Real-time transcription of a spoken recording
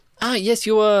Yes,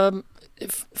 you were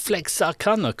Flex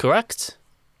Arcana, correct?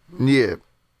 Yeah.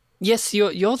 Yes,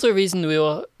 you're the reason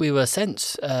we were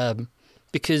sent.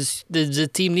 Because the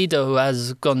team leader who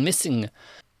has gone missing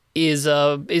is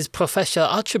Professor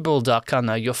Archibald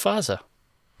Arcana, your father.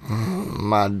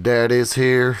 My daddy's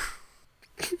here.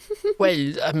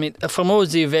 Well, I mean, from all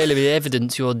the available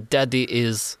evidence, your daddy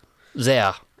is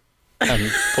there,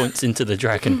 and points into the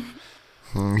dragon.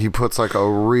 He puts like a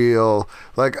real,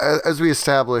 like, as we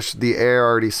established, the air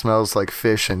already smells like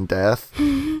fish and death,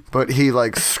 but he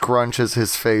like scrunches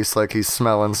his face like he's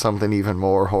smelling something even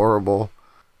more horrible.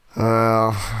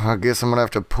 I guess I'm gonna have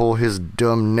to pull his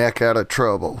dumb neck out of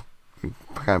trouble. He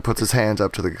kind of puts his hands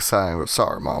up to the side and goes,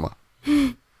 sorry, Mama.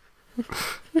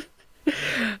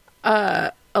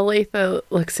 Aletha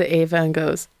looks at Ava and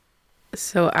goes,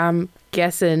 so I'm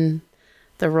guessing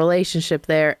the relationship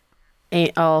there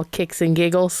ain't all kicks and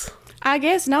giggles? I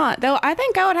guess not, though. I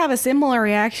think I would have a similar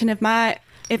reaction if my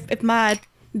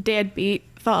deadbeat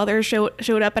father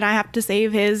showed up and I have to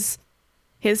save his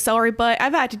sorry butt.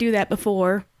 I've had to do that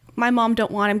before. My mom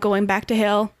don't want him going back to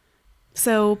hell.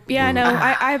 So, yeah, no,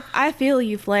 I feel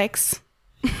you, Flex.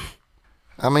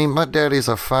 I mean, my daddy's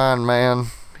a fine man.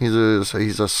 He's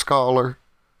a scholar,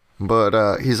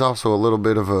 but he's also a little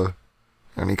bit of a,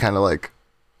 and he kind of like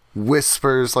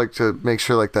whispers like to make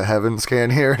sure like the heavens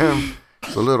can't hear him.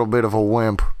 He's a little bit of a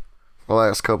wimp. The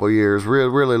last couple of years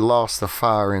really lost the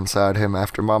fire inside him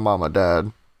after my mama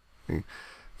died. He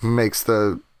makes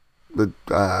the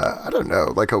I don't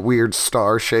know, like a weird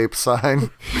star-shaped sign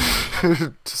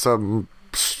to some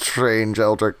strange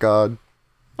eldritch god.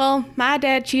 Well, my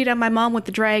dad cheated on my mom with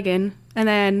the dragon, and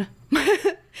then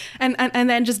and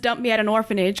then just dumped me at an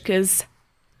orphanage because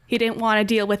he didn't want to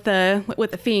deal with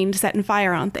the fiend setting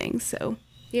fire on things. So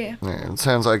yeah. It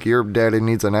sounds like your daddy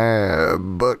needs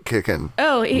an butt kicking.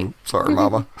 Oh, sorry,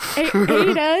 Mama.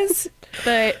 he does,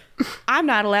 but I'm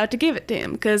not allowed to give it to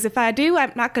him because if I do,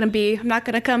 I'm not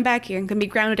gonna come back here. I'm gonna be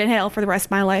grounded in hell for the rest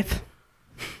of my life.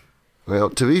 Well,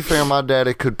 to be fair, my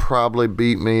daddy could probably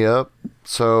beat me up,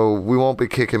 so we won't be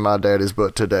kicking my daddy's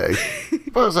butt today.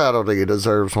 Plus, I don't think he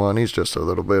deserves one. He's just a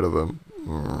little bit of a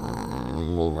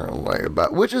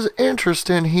layabout. Which is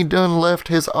interesting. He done left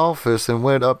his office and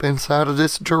went up inside of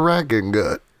this dragon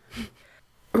gut.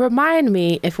 Remind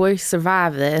me, if we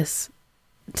survive this,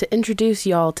 to introduce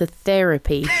y'all to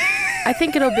therapy. I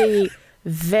think it'll be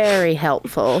very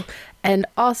helpful. And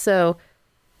also,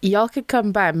 y'all could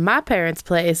come by my parents'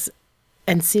 place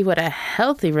and see what a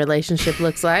healthy relationship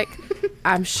looks like.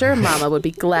 I'm sure Mama would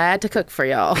be glad to cook for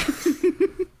y'all.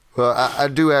 Well, I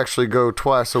do actually go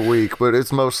twice a week, but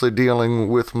it's mostly dealing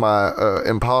with my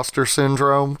imposter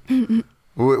syndrome.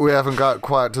 We haven't got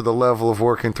quite to the level of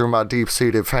working through my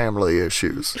deep-seated family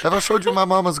issues. Have I showed you my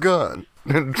mama's gun?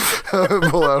 And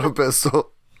pull out a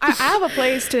pistol. I have a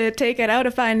place to take it out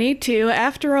if I need to.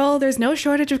 After all, there's no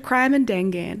shortage of crime in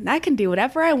Dengan. I can do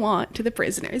whatever I want to the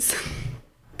prisoners.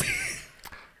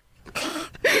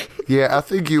 Yeah, I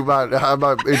think I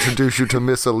might introduce you to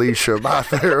Miss Alicia, my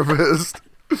therapist.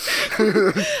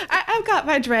 I've got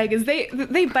my dragons.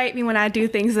 They bite me when I do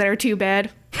things that are too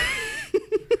bad.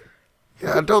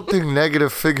 Yeah, I don't think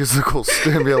negative physical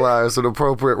stimuli is an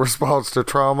appropriate response to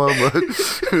trauma,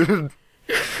 but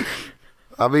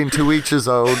I mean, to each his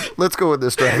own. Let's go with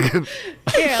this dragon.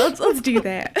 Yeah, let's do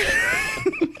that.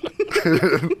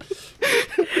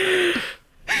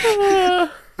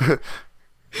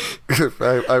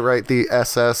 I write the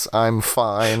SS I'm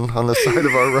fine on the side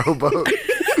of our rowboat.